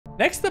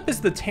Next up is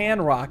the tan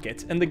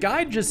rocket, and the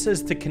guide just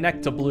says to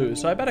connect to blue,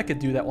 so I bet I could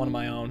do that one on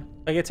my own.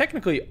 Like, it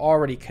technically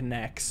already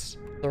connects.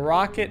 The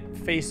rocket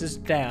faces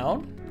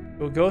down.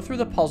 We'll go through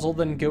the puzzle,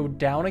 then go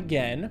down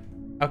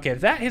again. Okay,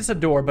 that hits a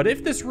door, but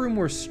if this room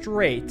were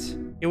straight,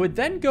 it would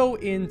then go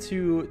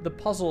into the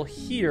puzzle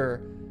here,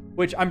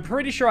 which I'm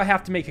pretty sure I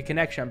have to make a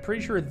connection. I'm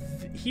pretty sure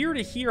here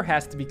to here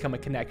has to become a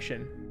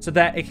connection so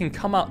that it can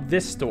come out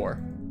this door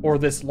or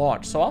this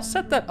launch. So I'll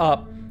set that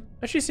up.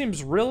 Actually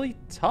seems really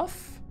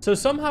tough. So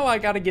somehow I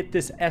got to get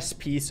this S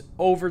piece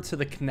over to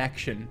the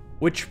connection,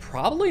 which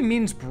probably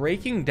means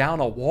breaking down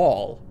a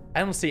wall.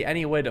 I don't see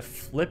any way to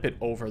flip it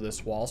over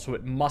this wall, so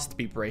it must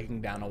be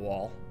breaking down a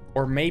wall.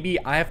 Or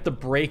maybe I have to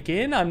break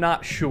in? I'm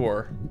not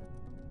sure.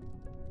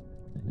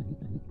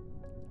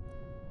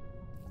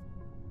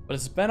 But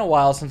it's been a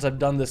while since I've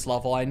done this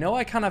level. I know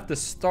I kind of have to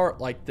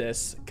start like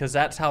this, because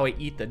that's how I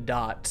eat the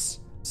dots.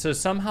 So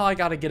somehow I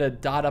got to get a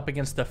dot up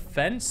against the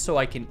fence so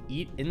I can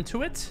eat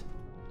into it.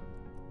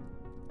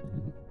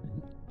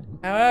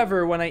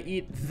 However, when I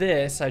eat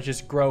this, I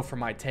just grow from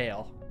my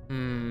tail.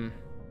 Well,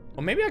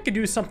 maybe I could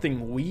do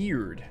something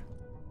weird.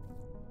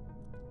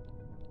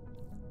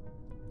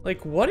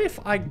 Like, what if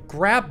I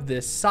grab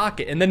this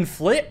socket and then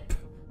flip?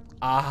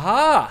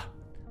 Aha!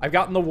 I've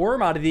gotten the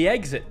worm out of the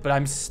exit, but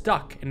I'm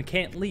stuck and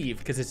can't leave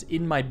because it's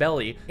in my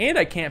belly. And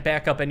I can't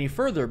back up any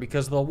further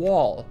because of the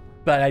wall.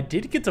 But I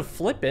did get to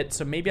flip it,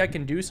 so maybe I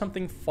can do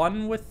something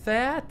fun with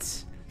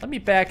that. Let me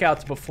back out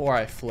to before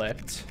I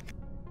flipped.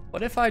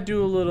 What if I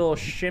do a little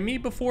shimmy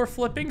before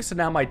flipping? So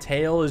now my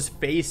tail is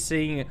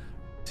facing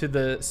to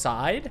the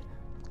side.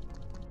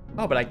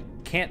 Oh, but I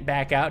can't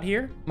back out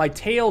here. My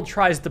tail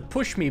tries to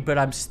push me, but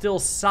I'm still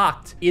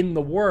socked in the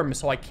worm,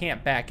 so I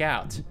can't back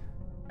out.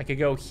 I could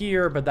go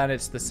here, but then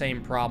it's the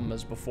same problem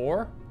as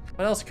before.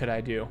 What else could I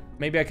do?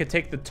 Maybe I could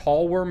take the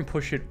tall worm,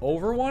 push it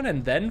over one,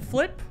 and then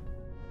flip?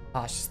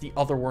 Ah, it's just the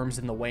other worm's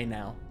in the way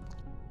now.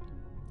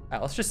 All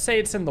right, let's just say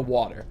it's in the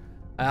water.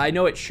 I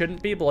know it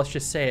shouldn't be, but let's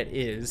just say it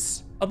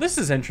is. Oh, this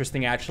is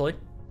interesting, actually.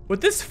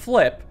 With this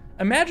flip,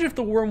 imagine if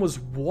the worm was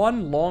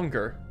one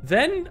longer.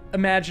 Then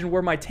imagine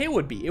where my tail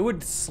would be. It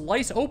would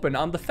slice open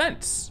on the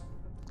fence.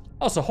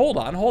 Oh, so hold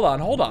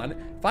on.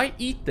 If I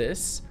eat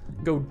this,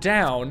 go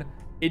down,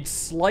 it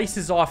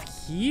slices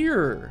off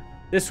here.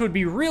 This would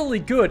be really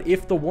good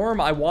if the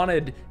worm I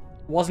wanted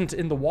wasn't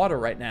in the water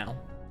right now.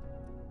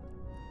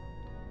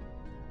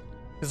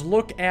 Because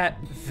look at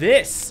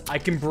this. I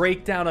can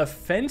break down a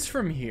fence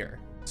from here.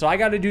 So I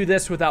got to do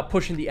this without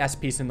pushing the S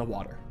piece in the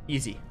water.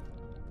 Easy.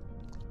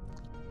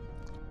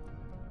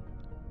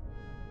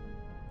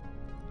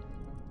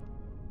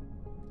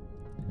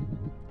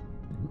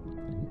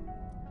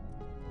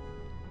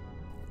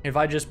 If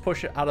I just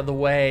push it out of the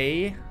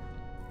way,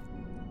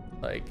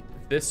 like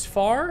this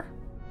far,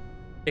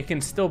 it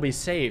can still be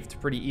saved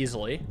pretty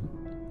easily.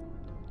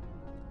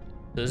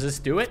 Does this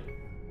do it?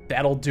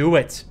 That'll do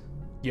it.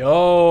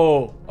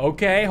 Yo,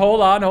 okay,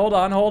 hold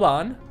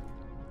on.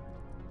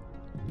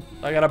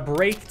 I gotta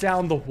break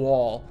down the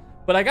wall.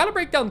 But I gotta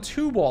break down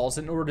 2 walls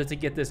in order to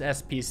get this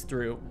S piece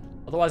through.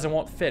 Otherwise, it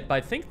won't fit. But I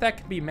think that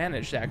can be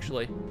managed,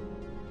 actually.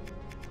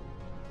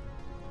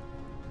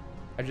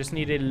 I just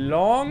need a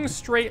long,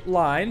 straight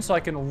line so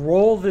I can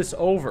roll this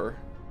over.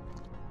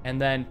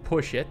 And then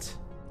push it.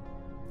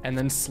 And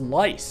then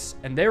slice.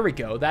 And there we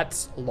go.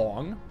 That's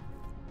long.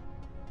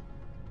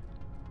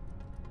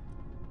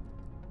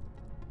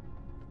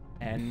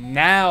 And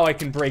now I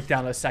can break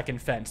down a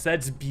second fence.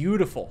 That's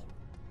beautiful.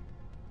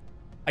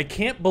 I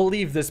can't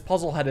believe this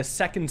puzzle had a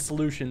second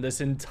solution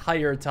this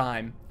entire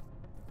time.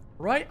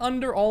 Right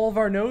under all of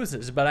our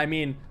noses. But I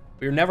mean,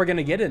 we're never going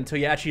to get it until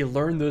you actually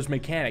learn those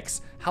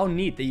mechanics. How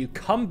neat that you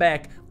come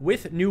back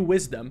with new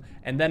wisdom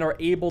and then are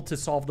able to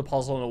solve the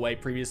puzzle in a way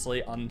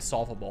previously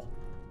unsolvable.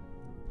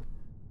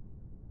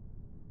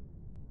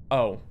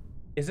 Oh,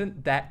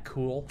 isn't that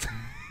cool?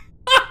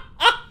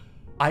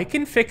 I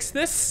can fix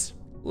this.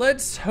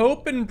 Let's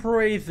hope and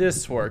pray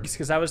this works,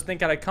 because I was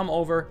thinking I'd come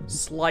over,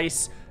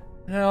 slice.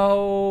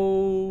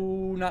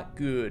 No, not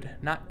good.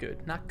 Not good.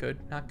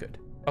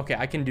 Okay,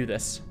 I can do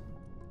this.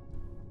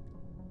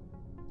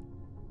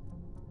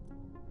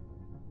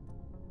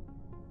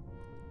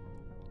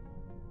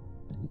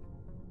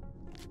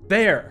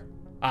 There.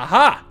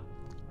 Aha!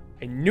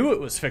 I knew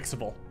it was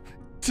fixable.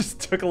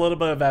 Just took a little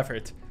bit of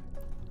effort.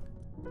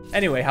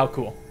 Anyway, how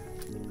cool.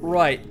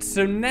 Right,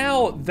 so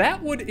now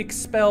that would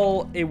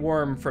expel a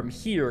worm from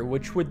here,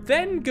 which would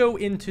then go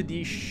into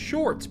the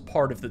short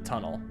part of the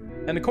tunnel.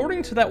 And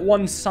according to that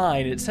one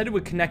sign, it said it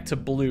would connect to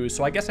blue,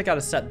 so I guess I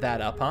gotta set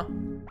that up, huh?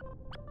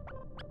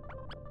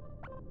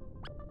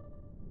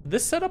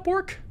 This setup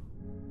work?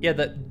 Yeah,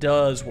 that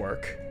does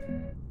work.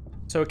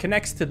 So it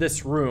connects to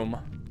this room,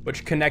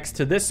 which connects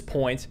to this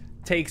point,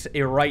 takes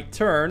a right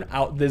turn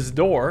out this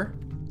door,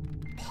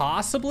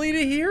 possibly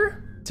to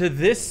here? To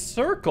this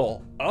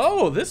circle.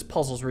 Oh, this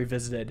puzzle's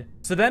revisited.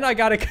 So then I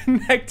gotta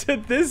connect to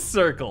this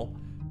circle.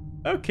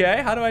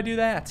 Okay, how do I do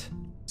that?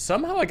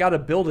 Somehow I gotta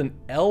build an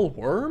L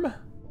worm?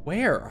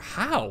 Where?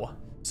 How?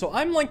 So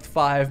I'm length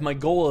 5, my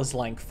goal is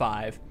length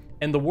 5.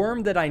 And the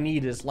worm that I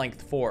need is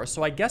length 4.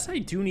 So I guess I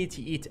do need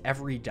to eat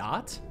every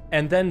dot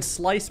and then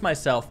slice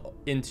myself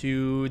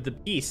into the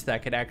piece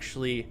that could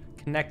actually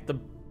connect the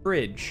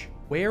bridge.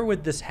 Where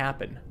would this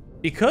happen?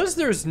 Because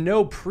there's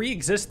no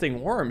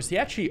pre-existing worms, the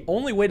actually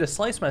only way to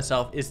slice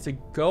myself is to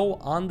go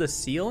on the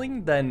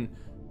ceiling, then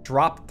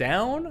drop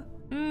down?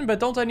 But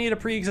don't I need a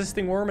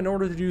pre-existing worm in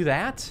order to do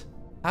that?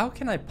 How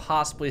can I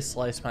possibly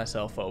slice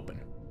myself open?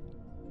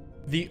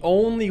 The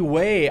only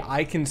way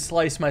I can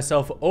slice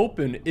myself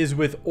open is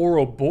with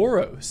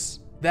Ouroboros.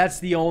 That's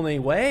the only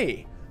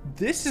way.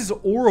 This is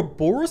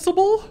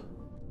Ouroborosable?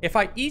 If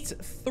I eat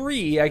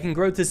 3, I can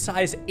grow to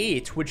size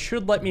 8, which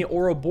should let me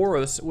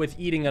Ouroboros with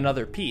eating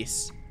another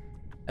piece.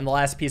 And the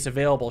last piece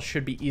available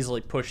should be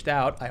easily pushed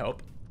out, I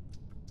hope.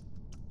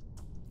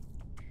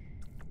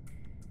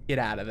 Get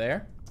out of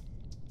there.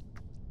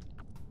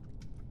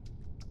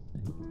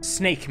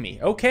 Snake me.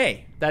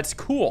 Okay, that's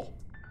cool.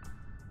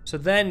 So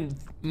then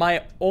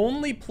my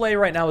only play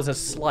right now is a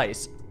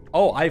slice.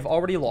 Oh, I've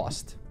already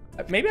lost.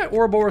 Maybe I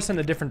Ouroboros in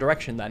a different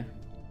direction then.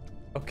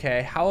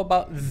 Okay, how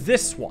about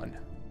this one?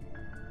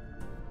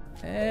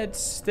 It's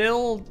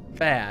still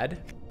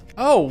bad.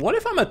 Oh, what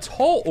if I'm a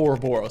tall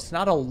Ouroboros,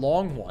 not a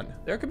long one?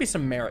 There could be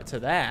some merit to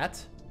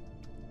that.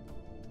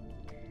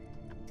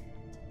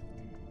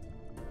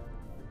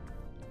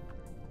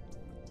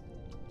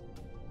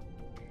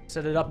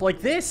 Set it up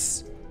like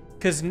this.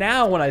 Because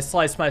now when I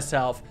slice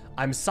myself,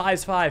 I'm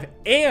size 5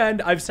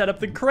 and I've set up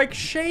the correct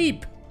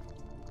shape.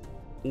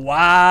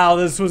 Wow,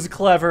 this was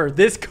clever.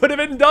 This could have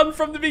been done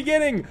from the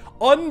beginning.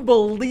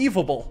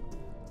 Unbelievable.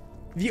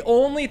 The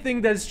only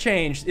thing that's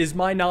changed is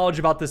my knowledge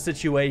about the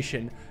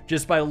situation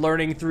just by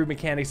learning through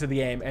mechanics of the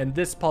game, and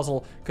this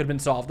puzzle could have been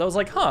solved. I was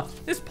like, huh,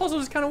 this puzzle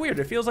is kind of weird.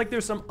 It feels like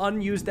there's some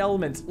unused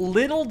elements.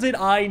 Little did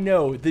I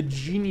know the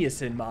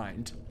genius in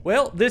mind.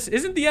 Well, this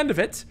isn't the end of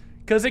it,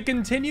 because it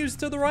continues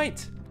to the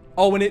right.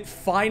 Oh, and it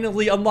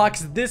finally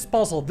unlocks this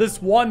puzzle,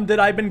 this one that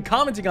I've been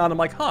commenting on. I'm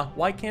like, huh,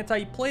 why can't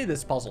I play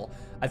this puzzle?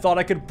 I thought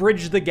I could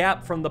bridge the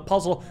gap from the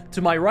puzzle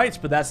to my right,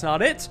 but that's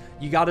not it.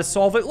 You gotta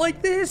solve it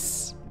like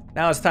this.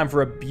 Now it's time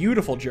for a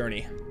beautiful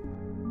journey.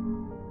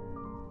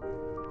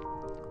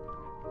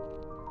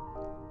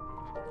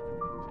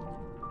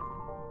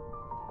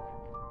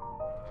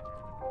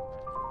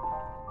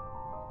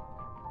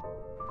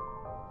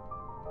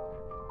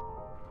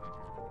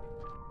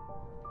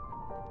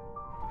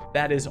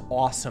 That is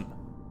awesome.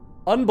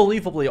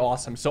 Unbelievably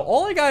awesome. So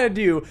all I gotta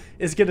do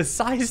is get a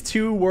size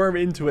 2 worm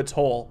into its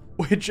hole,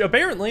 which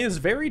apparently is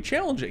very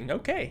challenging.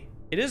 Okay.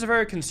 It is a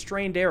very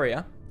constrained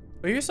area.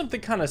 But here's something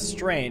kind of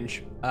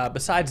strange,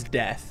 besides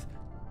death.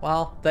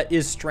 Well, that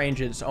is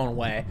strange in its own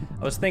way.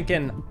 I was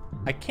thinking,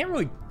 I can't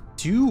really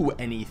do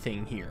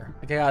anything here.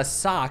 Like, I got a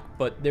sock,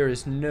 but there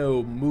is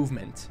no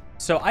movement.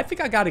 So I think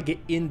I gotta get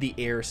in the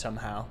air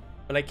somehow.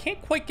 But I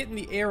can't quite get in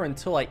the air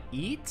until I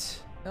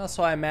eat.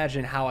 Also, I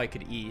imagine how I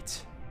could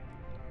eat.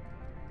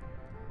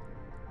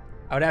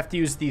 I would have to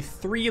use the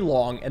 3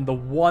 long and the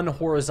 1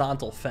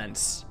 horizontal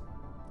fence.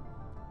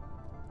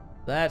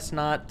 That's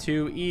not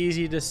too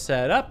easy to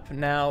set up,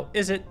 now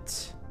is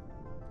it?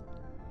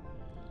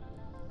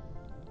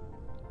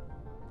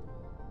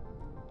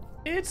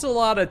 It's a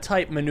lot of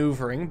tight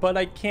maneuvering, but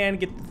I can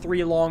get the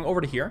 3 long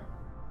over to here.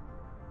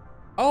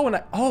 Oh,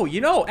 and oh, you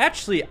know,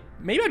 actually,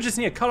 maybe I just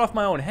need to cut off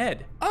my own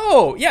head.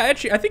 Oh, yeah,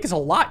 actually, I think it's a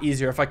lot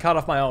easier if I cut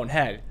off my own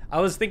head. I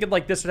was thinking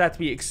like this would have to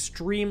be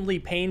extremely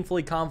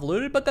painfully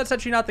convoluted, but that's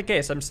actually not the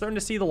case. I'm starting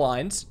to see the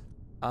lines.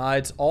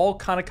 It's all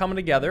kind of coming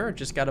together.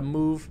 Just got to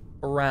move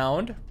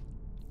around.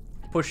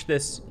 Push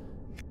this,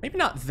 maybe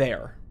not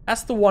there.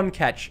 That's the one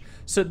catch.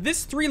 So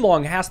this 3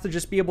 long has to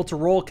just be able to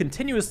roll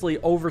continuously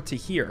over to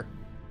here.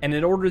 And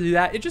in order to do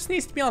that, it just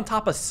needs to be on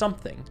top of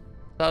something.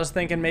 So I was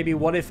thinking maybe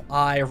what if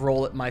I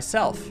roll it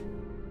myself?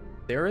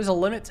 There is a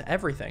limit to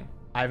everything.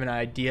 I have an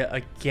idea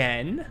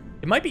again.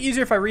 It might be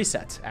easier if I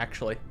reset,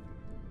 actually.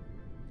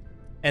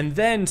 And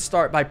then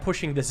start by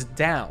pushing this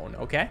down,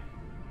 okay?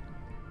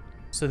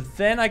 So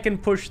then I can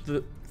push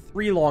the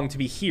 3 long to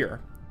be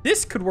here.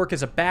 This could work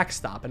as a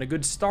backstop and a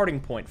good starting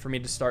point for me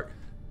to start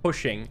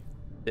pushing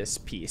this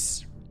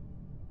piece.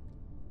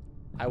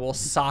 I will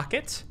sock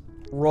it.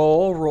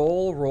 Roll,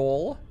 roll,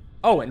 roll.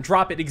 Oh, and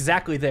drop it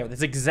exactly there.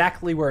 That's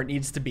exactly where it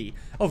needs to be.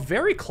 Oh,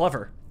 very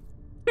clever.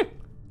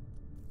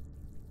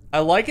 I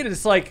like it.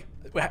 It's like,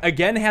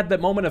 again, had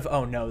that moment of,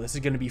 oh no, this is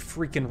going to be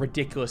freaking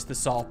ridiculous to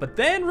solve. But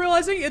then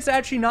realizing it's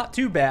actually not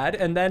too bad.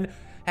 And then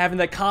having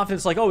that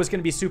confidence like, oh, it's going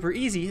to be super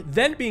easy.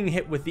 Then being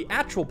hit with the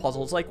actual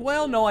puzzle. It's like,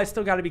 well, no, I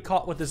still got to be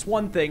caught with this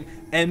one thing.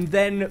 And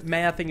then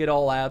mathing it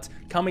all out,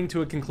 coming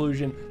to a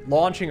conclusion,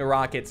 launching a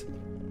rocket.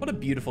 What a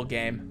beautiful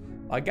game.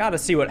 I got to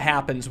see what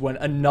happens when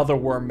another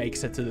worm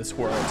makes it to this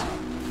world.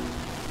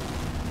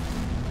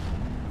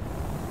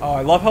 Oh,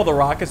 I love how the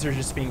rockets are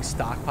just being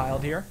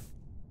stockpiled here.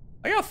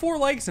 I got 4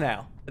 legs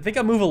now. I think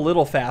I move a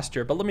little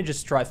faster, but let me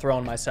just try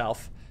throwing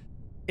myself.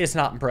 It's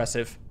not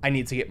impressive. I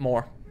need to get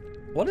more.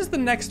 What is the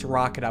next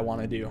rocket I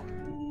want to do?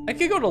 I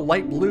could go to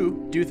light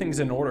blue, do things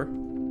in order.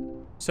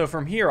 So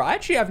from here, I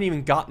actually haven't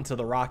even gotten to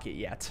the rocket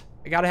yet.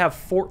 I gotta have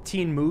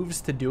 14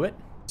 moves to do it.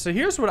 So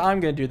here's what I'm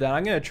gonna do then.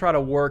 I'm gonna try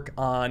to work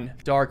on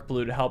dark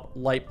blue to help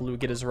light blue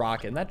get his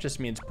rocket. And that just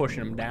means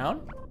pushing him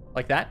down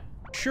like that.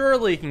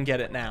 Surely he can get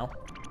it now.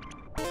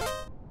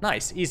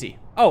 Nice, easy.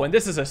 Oh, and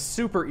this is a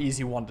super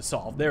easy one to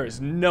solve. There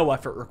is no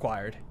effort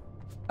required.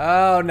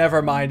 Oh,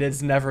 never mind.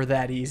 It's never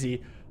that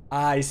easy.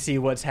 I see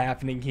what's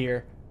happening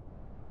here.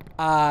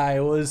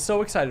 I was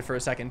so excited for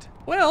a second.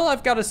 Well,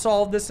 I've got to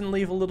solve this and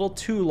leave a little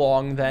too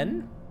long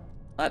then.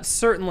 That's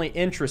certainly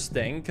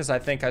interesting because I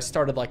think I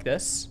started like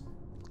this.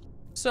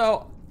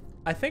 So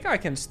I think I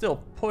can still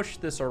push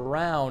this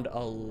around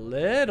a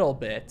little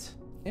bit.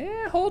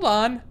 Yeah, hold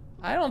on.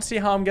 I don't see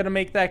how I'm going to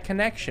make that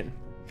connection.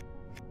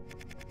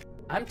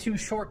 I'm too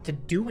short to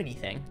do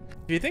anything.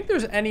 Do you think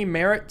there's any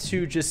merit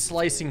to just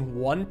slicing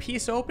one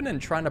piece open and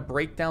trying to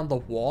break down the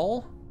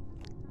wall?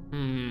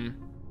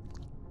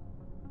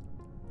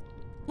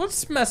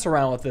 Let's mess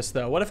around with this,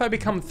 though. What if I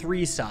become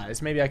 3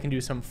 size? Maybe I can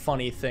do some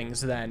funny things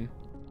then.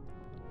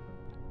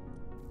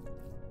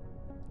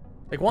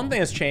 Like, one thing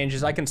that's changed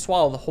is I can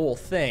swallow the whole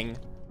thing.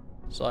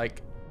 So,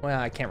 like, well,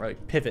 I can't really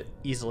pivot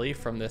easily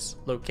from this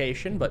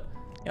location, but,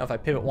 you know, if I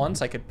pivot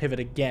once, I could pivot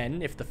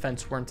again if the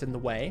fence weren't in the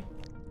way.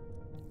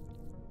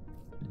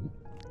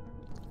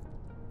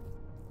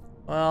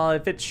 Well,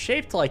 if it's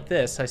shaped like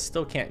this, I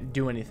still can't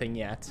do anything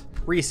yet.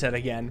 Reset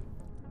again.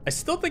 I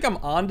still think I'm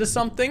onto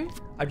something.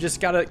 I've just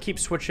got to keep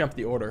switching up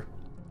the order.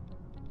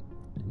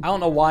 I don't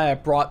know why I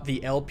brought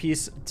the L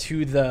piece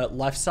to the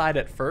left side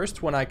at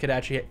first when I could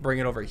actually bring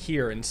it over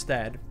here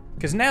instead.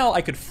 Because now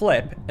I could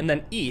flip and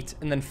then eat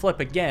and then flip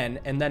again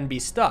and then be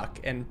stuck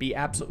and be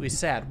absolutely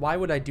sad. Why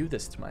would I do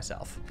this to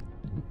myself?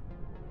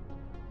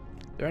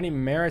 Is there any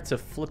merit to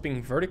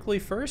flipping vertically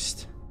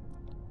first?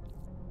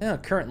 No,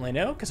 currently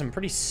no, because I'm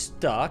pretty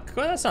stuck.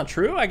 Well, that's not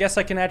true. I guess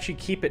I can actually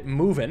keep it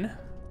moving.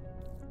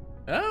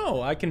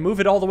 Oh, I can move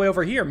it all the way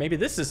over here. Maybe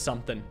this is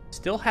something.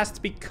 Still has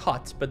to be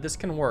cut, but this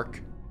can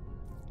work.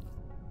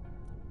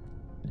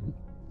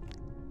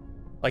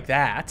 Like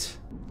that.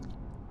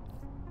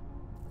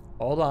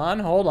 Hold on,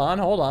 hold on,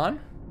 hold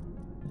on.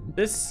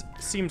 This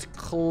seems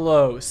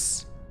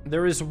close.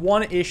 There is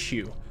one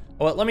issue.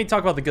 Well, let me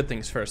talk about the good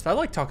things first. I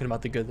like talking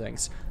about the good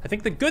things. I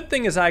think the good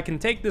thing is I can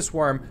take this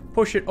worm,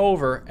 push it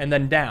over, and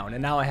then down.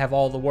 And now I have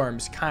all the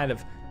worms kind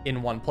of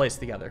in one place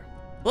together.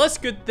 The less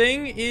good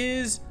thing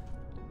is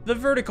the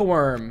vertical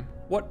worm.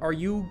 What are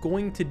you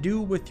going to do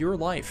with your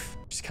life?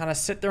 Just kind of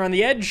sit there on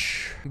the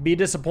edge, be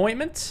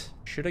disappointment?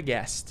 Should have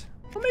guessed.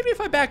 Well, maybe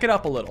if I back it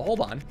up a little.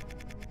 Hold on.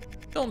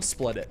 Don't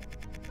split it.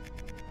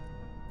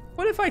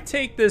 What if I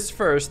take this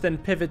first, then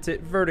pivot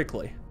it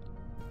vertically?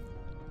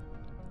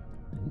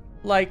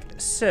 Like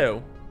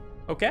so.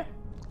 Okay.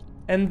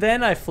 And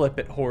then I flip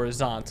it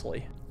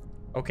horizontally.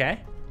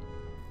 Okay.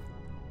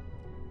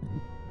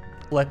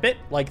 Flip it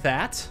like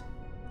that.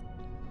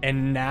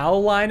 And now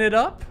line it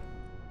up.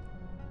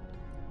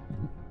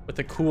 With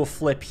a cool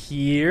flip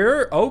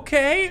here.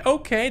 Okay,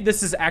 okay.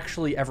 This is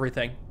actually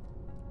everything.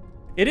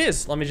 It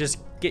is. Let me just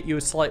get you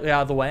slightly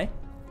out of the way.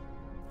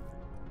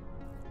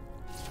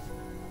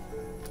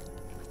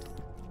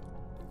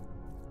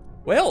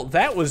 Well,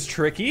 that was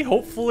tricky.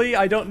 Hopefully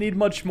I don't need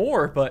much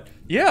more, but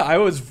yeah, I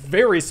was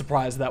very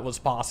surprised that was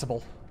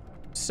possible.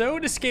 So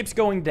it escapes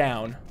going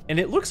down, and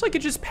it looks like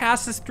it just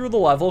passes through the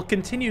level,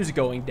 continues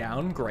going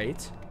down,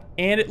 great.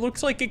 And it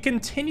looks like it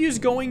continues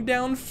going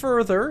down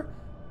further,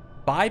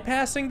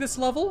 bypassing this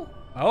level.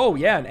 Oh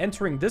yeah, and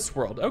entering this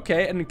world,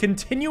 okay, and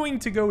continuing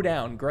to go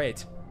down,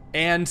 great.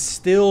 And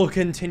still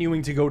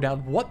continuing to go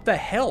down. What the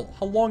hell?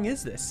 How long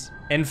is this?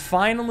 And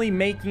finally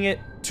making it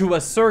to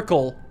a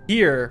circle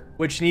here,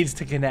 which needs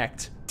to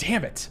connect.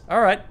 Damn it.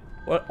 All right.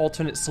 What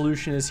alternate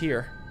solution is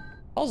here?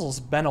 Puzzle's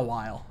been a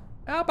while.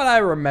 Ah, but I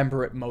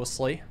remember it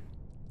mostly.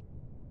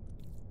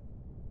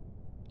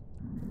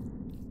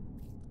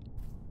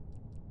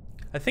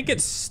 I think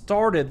it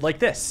started like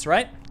this,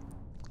 right?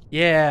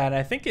 Yeah, and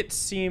I think it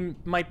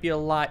might be a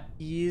lot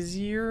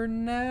easier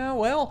now.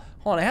 Well,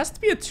 hold on. It has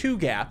to be a 2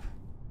 gap.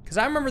 Because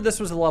I remember this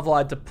was a level I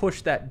had to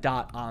push that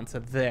dot onto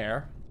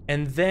there.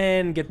 And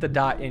then get the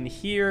dot in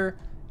here.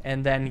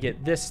 And then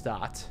get this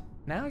dot.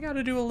 Now I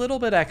gotta do a little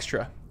bit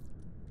extra.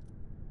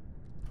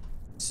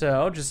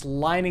 So, just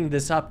lining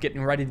this up,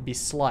 getting ready to be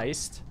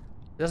sliced.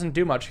 It doesn't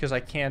do much because I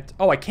can't...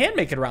 Oh, I can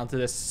make it around to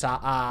this.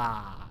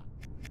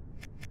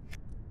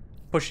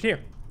 Push it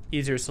here.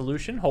 Easier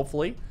solution,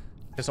 hopefully.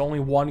 Because only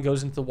one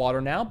goes into the water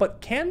now.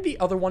 But can the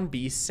other one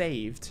be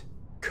saved?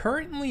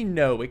 Currently,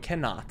 no, it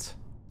cannot.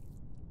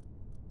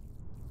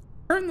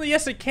 Currently,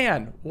 yes, it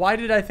can. Why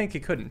did I think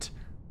it couldn't?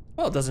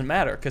 Well, it doesn't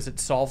matter because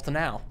it's solved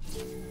now.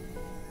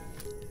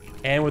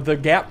 And with the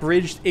gap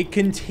bridged, it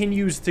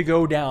continues to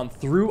go down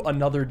through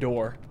another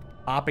door.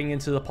 Hopping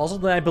into the puzzle,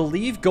 then I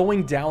believe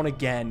going down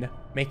again.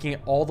 Making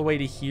it all the way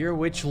to here,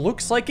 which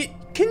looks like it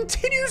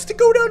continues to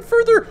go down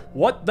further.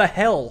 What the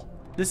hell?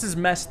 This is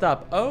messed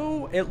up.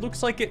 Oh, it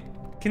looks like it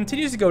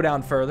continues to go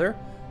down further.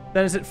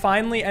 Then does it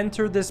finally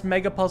enter this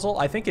mega puzzle?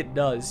 I think it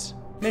does.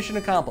 Mission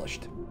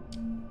accomplished.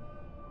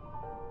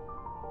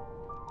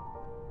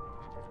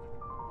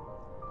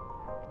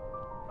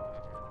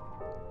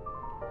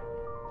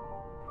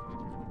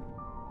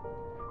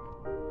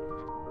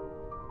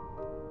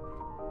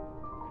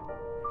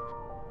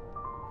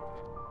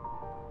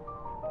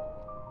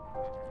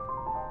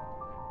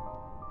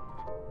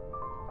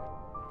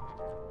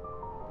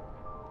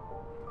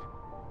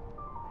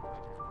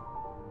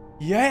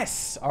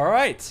 Yes. All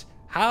right.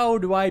 How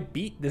do I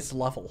beat this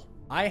level?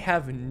 I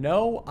have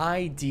no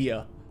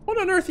idea. What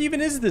on earth even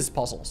is this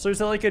puzzle? So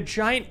there's like a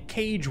giant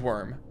cage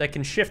worm that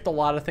can shift a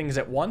lot of things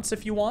at once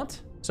if you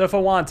want. So if I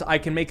want, I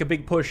can make a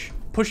big push,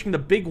 pushing the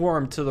big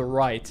worm to the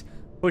right,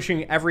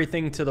 pushing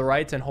everything to the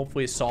right, and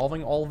hopefully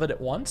solving all of it at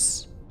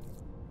once.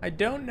 I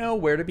don't know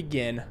where to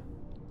begin.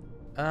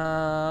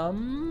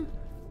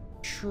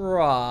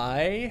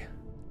 Try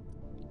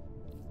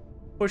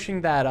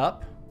pushing that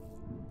up.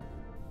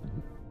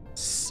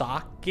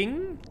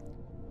 Socking?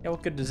 Yeah,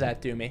 what good does that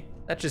do me?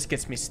 That just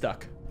gets me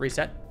stuck.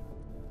 Reset.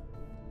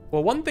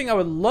 Well, one thing I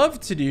would love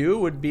to do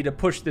would be to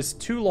push this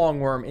too long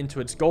worm into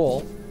its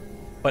goal,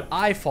 but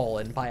I fall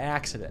in by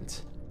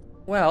accident.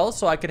 Well,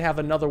 so I could have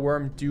another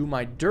worm do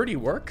my dirty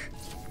work.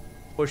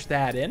 Push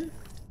that in.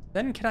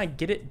 Then can I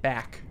get it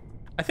back?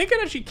 I think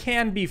it actually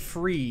can be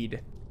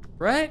freed,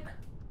 right?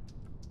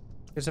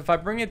 Because if I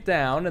bring it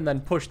down and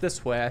then push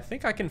this way, I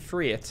think I can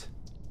free it.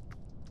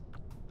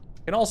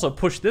 I can also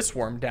push this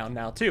worm down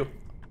now, too.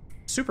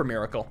 Super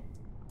miracle.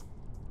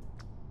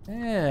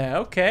 Yeah,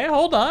 okay,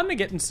 hold on, I'm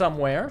getting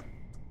somewhere.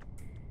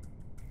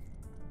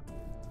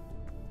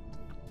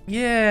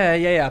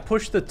 Yeah.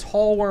 Push the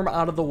tall worm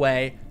out of the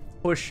way.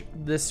 Push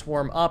this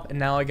worm up, and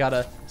now I got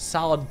a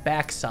solid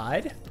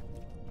backside.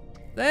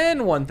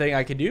 Then one thing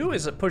I could do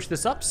is push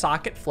this up,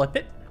 socket, flip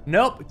it.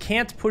 Nope,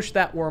 can't push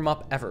that worm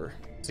up ever.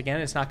 So again,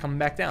 it's not coming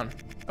back down.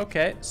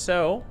 Okay,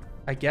 so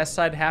I guess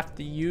I'd have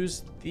to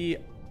use the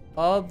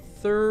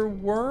other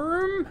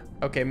worm?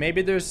 Okay,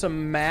 maybe there's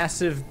some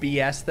massive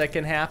BS that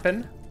can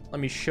happen. Let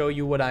me show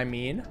you what I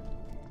mean.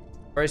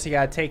 First, you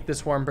gotta take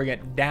this worm, bring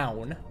it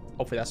down.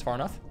 Hopefully that's far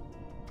enough.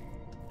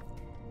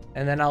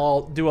 And then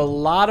I'll do a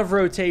lot of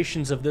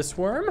rotations of this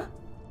worm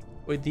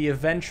with the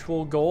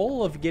eventual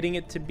goal of getting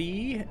it to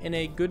be in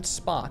a good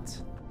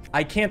spot.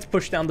 I can't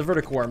push down the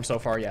vertical worm so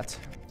far yet.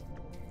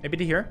 Maybe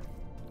to here,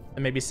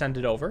 and maybe send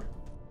it over.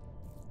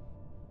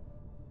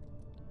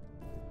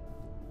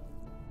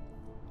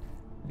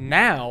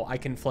 Now I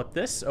can flip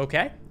this.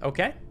 Okay.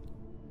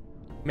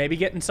 Maybe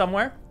getting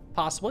somewhere,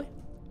 possibly.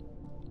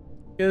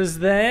 Because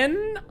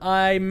then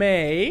I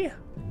may,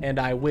 and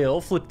I will,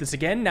 flip this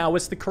again. Now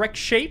it's the correct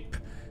shape.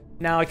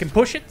 Now I can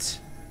push it,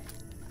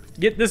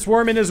 get this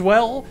worm in as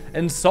well,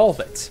 and solve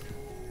it.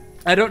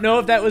 I don't know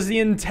if that was the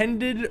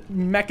intended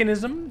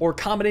mechanism or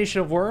combination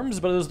of worms,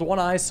 but it was the one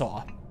I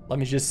saw. Let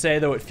me just say,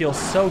 though, it feels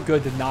so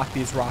good to knock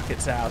these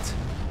rockets out.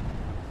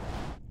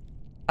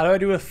 How do I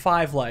do with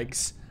 5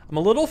 legs? I'm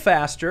a little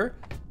faster.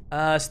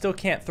 Still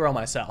can't throw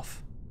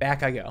myself.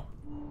 Back I go.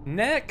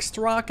 Next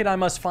rocket I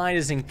must find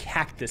is in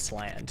Cactus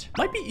Land.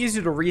 Might be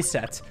easier to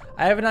reset.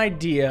 I have an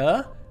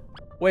idea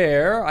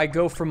where I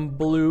go from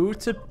blue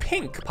to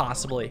pink,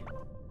 possibly.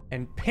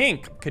 And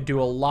pink could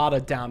do a lot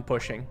of down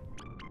pushing.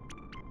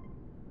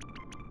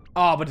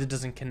 Oh, but it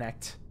doesn't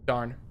connect.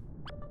 Darn.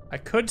 I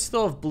could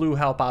still have blue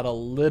help out a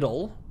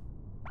little.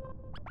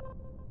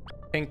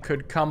 Pink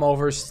could come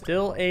over,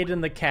 still aid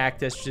in the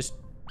cactus, just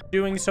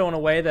doing so in a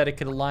way that it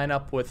could line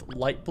up with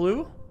light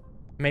blue.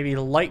 Maybe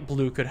light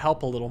blue could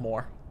help a little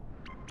more.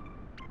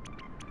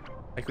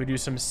 Like we do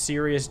some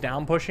serious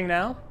down pushing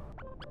now.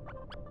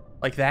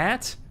 Like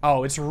that.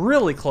 Oh, it's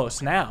really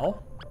close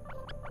now.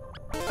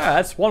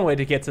 That's one way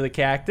to get to the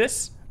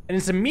cactus. And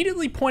it's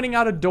immediately pointing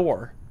out a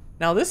door.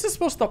 Now this is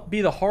supposed to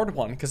be the hard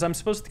one because I'm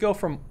supposed to go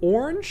from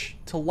orange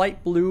to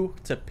light blue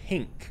to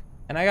pink.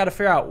 And I gotta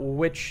figure out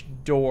which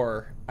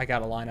door I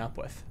gotta line up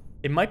with.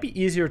 It might be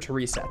easier to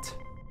reset.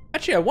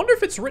 Actually, I wonder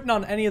if it's written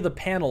on any of the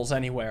panels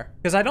anywhere.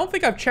 Because I don't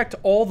think I've checked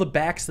all the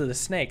backs of the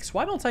snakes.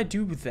 Why don't I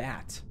do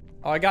that?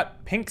 Oh, I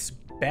got Pink's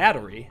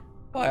battery.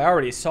 Well, I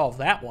already solved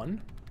that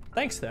one.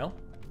 Thanks, though.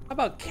 How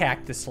about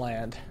Cactus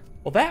Land?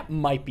 Well, that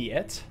might be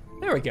it.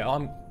 There we go.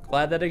 I'm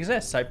glad that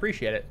exists. I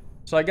appreciate it.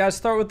 So I gotta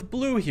start with the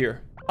blue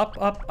here. Up,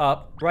 up,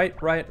 up. Right,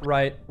 right,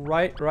 right.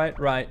 Right, right,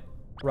 right.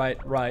 Right,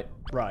 right,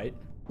 right.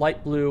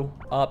 Light blue.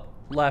 Up,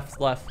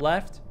 left, left,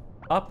 left.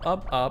 Up,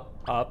 up, up,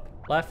 up.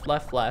 Left,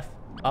 left, left.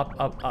 Up,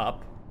 up,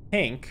 up.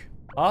 Pink.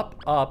 Up,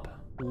 up.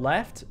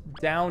 Left,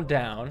 down,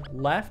 down.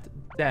 Left,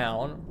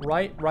 down.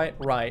 Right, right,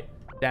 right.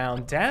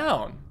 Down,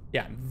 down.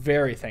 Yeah, I'm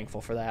very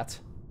thankful for that.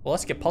 Well,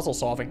 let's get puzzle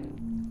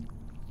solving.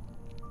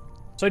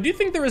 So I do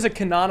think there is a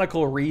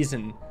canonical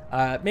reason,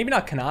 maybe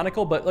not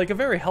canonical, but like a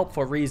very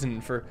helpful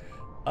reason for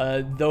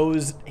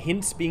those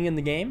hints being in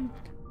the game.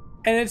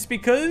 And it's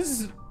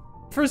because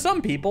for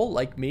some people,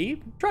 like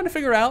me, trying to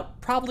figure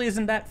out probably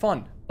isn't that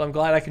fun. So I'm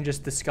glad I can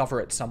just discover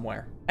it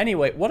somewhere.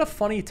 Anyway, what a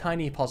funny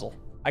tiny puzzle.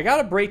 I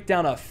gotta break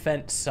down a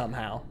fence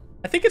somehow.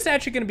 I think it's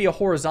actually gonna be a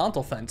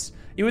horizontal fence.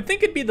 You would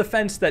think it'd be the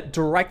fence that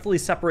directly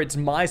separates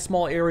my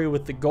small area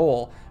with the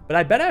goal, but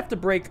I bet I have to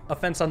break a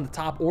fence on the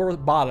top or the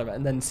bottom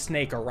and then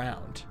snake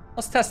around.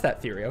 Let's test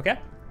that theory, okay?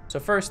 So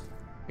first,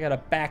 I gotta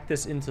back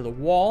this into the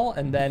wall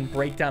and then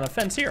break down a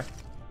fence here.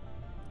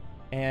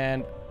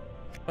 And,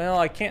 well,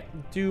 I can't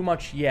do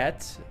much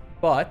yet,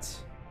 but...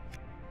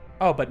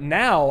 Oh, but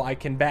now I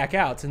can back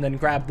out and then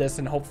grab this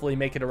and hopefully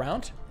make it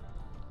around.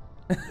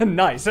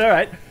 Nice, all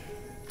right.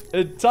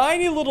 A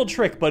tiny little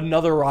trick, but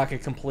another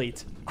rocket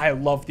complete. I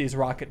love these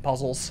rocket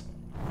puzzles.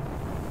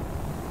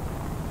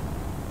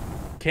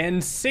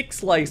 Can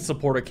 6 legs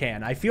support a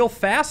can? I feel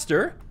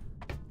faster,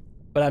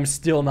 but I'm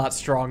still not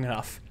strong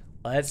enough.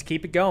 Let's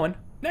keep it going.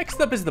 Next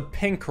up is the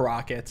pink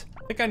rocket.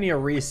 I think I need a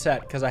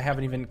reset because I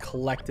haven't even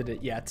collected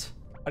it yet.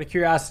 Out of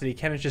curiosity,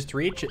 can it just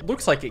reach? It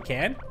looks like it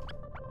can.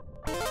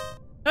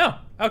 Oh,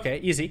 okay,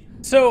 easy.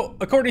 So,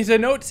 according to the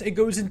notes, it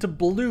goes into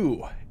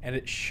blue, and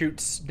it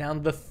shoots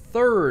down the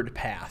 3rd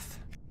path.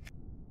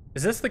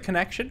 Is this the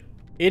connection?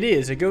 It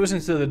is. It goes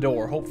into the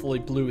door. Hopefully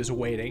blue is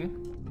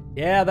waiting.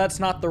 Yeah, that's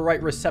not the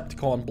right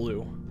receptacle on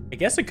blue. I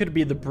guess it could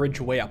be the bridge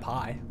way up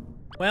high.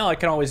 Well, I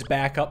can always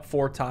back up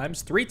 4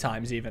 times, 3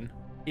 times even.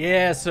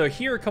 Yeah, so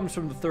here it comes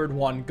from the 3rd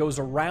one, goes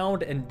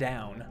around and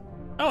down.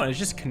 Oh, and it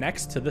just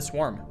connects to this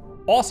worm.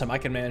 Awesome, I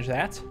can manage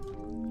that.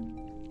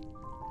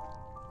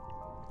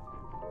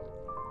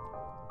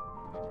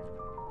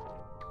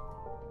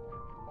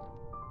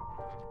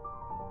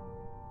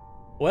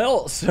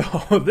 Well,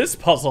 so this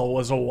puzzle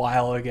was a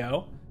while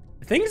ago.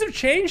 Things have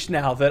changed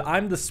now that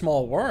I'm the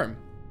small worm.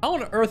 How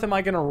on earth am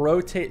I gonna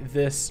rotate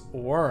this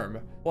worm?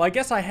 Well, I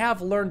guess I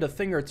have learned a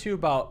thing or two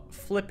about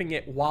flipping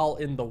it while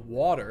in the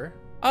water.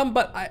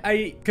 But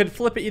I could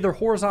flip it either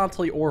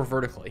horizontally or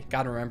vertically.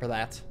 Gotta remember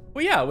that.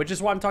 Well, yeah, which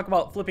is why I'm talking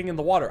about flipping in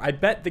the water. I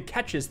bet the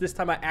catch is this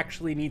time I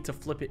actually need to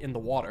flip it in the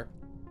water.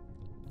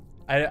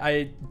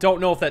 I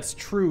don't know if that's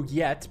true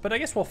yet, but I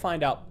guess we'll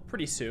find out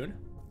pretty soon.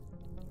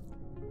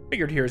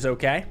 Figured here's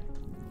okay.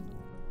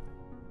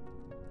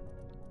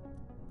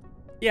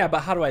 Yeah,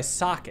 but how do I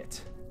sock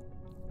it?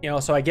 You know,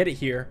 so I get it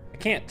here. I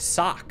can't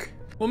sock.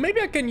 Well,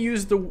 maybe I can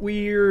use the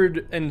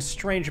weird and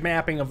strange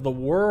mapping of the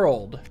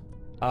world.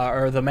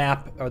 Or the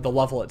map, or the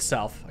level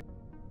itself.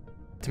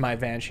 To my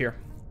advantage here.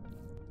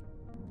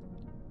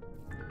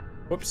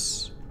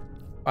 Whoops.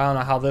 I don't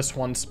know how this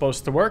one's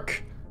supposed to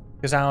work.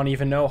 Because I don't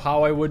even know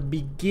how I would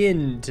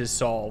begin to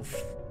solve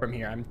from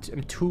here. I'm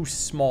too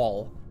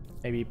small.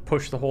 Maybe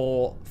push the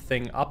whole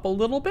thing up a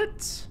little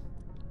bit.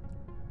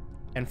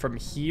 And from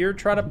here,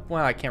 try to...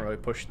 Well, I can't really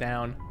push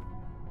down.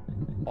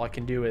 All I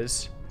can do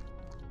is...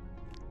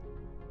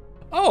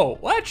 Oh,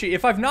 well, actually,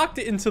 if I've knocked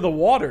it into the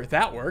water,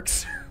 that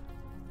works.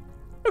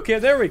 Okay,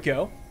 there we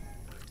go.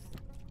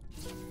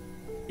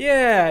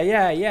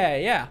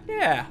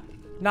 Yeah.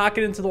 Knock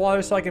it into the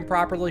water so I can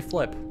properly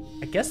flip.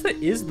 I guess that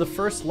is the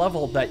first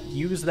level that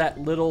used that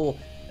little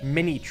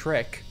mini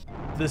trick.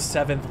 The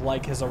 7th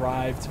leg has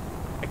arrived.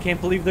 I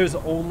can't believe there's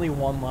only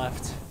 1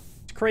 left.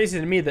 It's crazy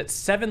to me that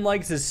 7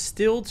 legs is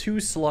still too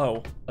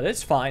slow, but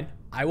it's fine.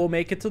 I will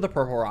make it to the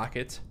purple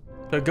rocket.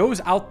 So it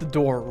goes out the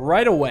door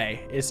right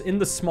away. It's in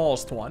the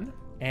smallest one.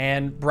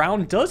 And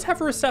brown does have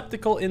a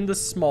receptacle in the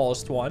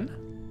smallest one,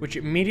 which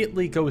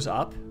immediately goes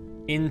up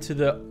into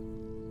the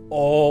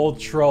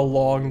ultra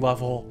long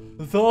level.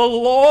 The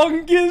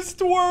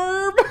longest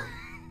worm!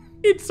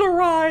 It's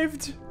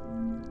arrived!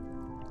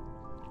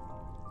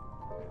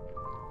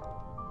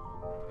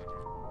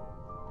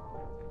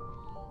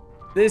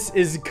 This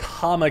is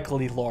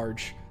comically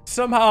large.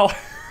 Somehow,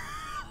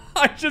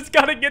 I just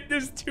gotta get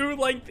this 2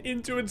 length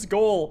into its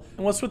goal.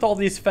 And what's with all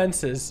these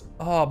fences?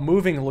 Oh,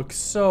 moving looks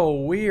so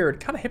weird.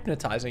 Kind of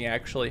hypnotizing,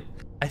 actually.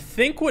 I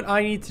think what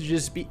I need to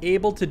just be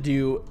able to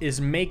do is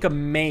make a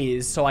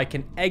maze so I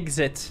can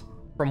exit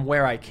from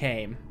where I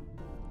came.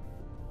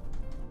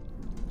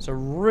 It's a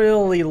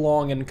really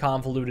long and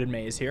convoluted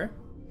maze here.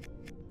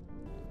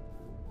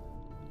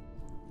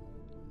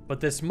 But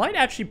this might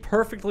actually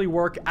perfectly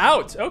work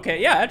out. Okay,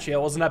 yeah, actually,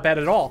 it wasn't that bad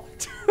at all.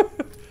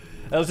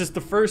 That was just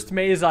the first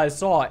maze I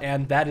saw,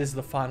 and that is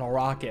the final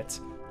rocket.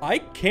 I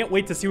can't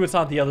wait to see what's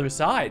on the other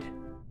side.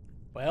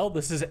 Well,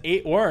 this is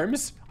 8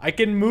 worms. I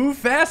can move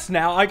fast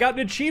now. I got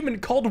an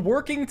achievement called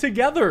Working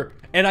Together.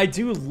 And I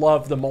do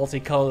love the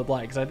multicolored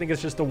legs. I think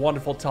it's just a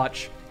wonderful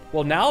touch.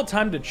 Well, now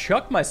time to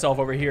chuck myself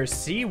over here,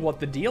 see what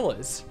the deal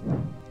is.